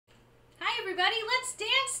everybody, let's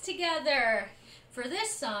dance together. For this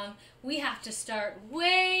song, we have to start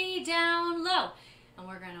way down low. And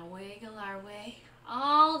we're going to wiggle our way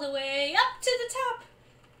all the way up to the top.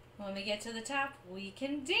 When we get to the top, we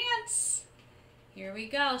can dance. Here we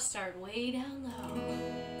go. Start way down low.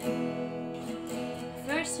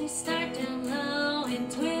 First we start down low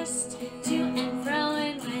and twist to and fro,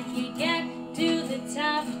 and when you get to the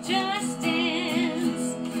top, just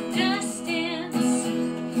dance, just dance.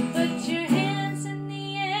 Put your hands in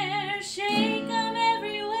the air, shake them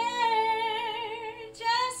everywhere.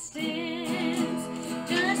 Just dance,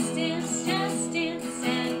 just dance, just dance,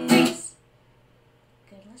 and freeze.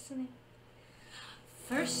 Good listening.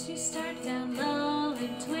 First you start down low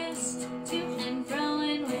and twist to and fro,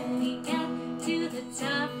 and when we get to the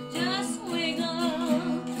top, just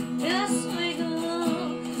wiggle, just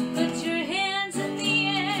wiggle. Put your hands in the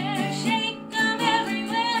air, shake them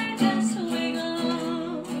everywhere, just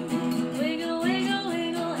wiggle, wiggle, wiggle,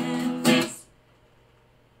 wiggle, and freeze.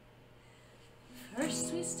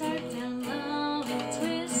 First we start down low and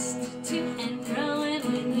twist to and fro, and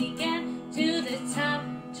when we get to the top,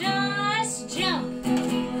 just jump,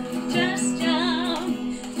 just jump.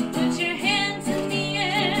 Put your hands in the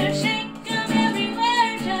air, shake them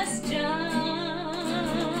everywhere, just jump.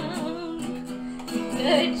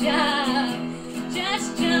 Good job.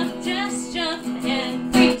 Just jump,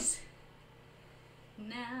 and freeze.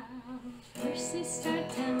 Now, first we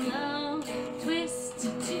start down low, twist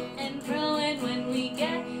to and fro, and when we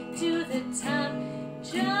get to the top,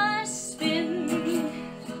 just spin,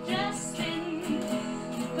 just spin.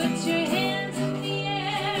 Put your hands in the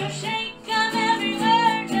air, shake them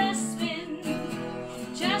everywhere, just spin,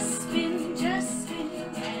 just spin, just spin,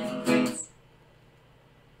 and freeze.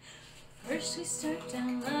 First we start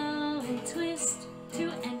down low and twist to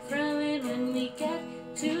and fro, and when we get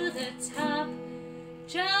to the top,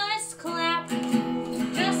 just clap your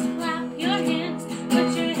hands.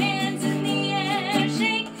 Put your hands in the air,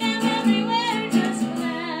 shake them everywhere, just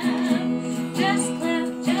clap, just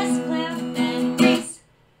clap, just clap, and freeze.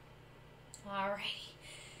 Alrighty,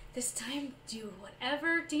 this time do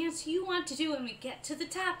whatever dance you want to do when we get to the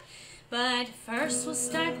top. But first we'll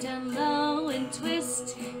start down low and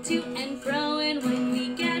twist to and fro, and when we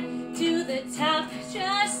get to the top,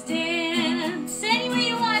 just dance.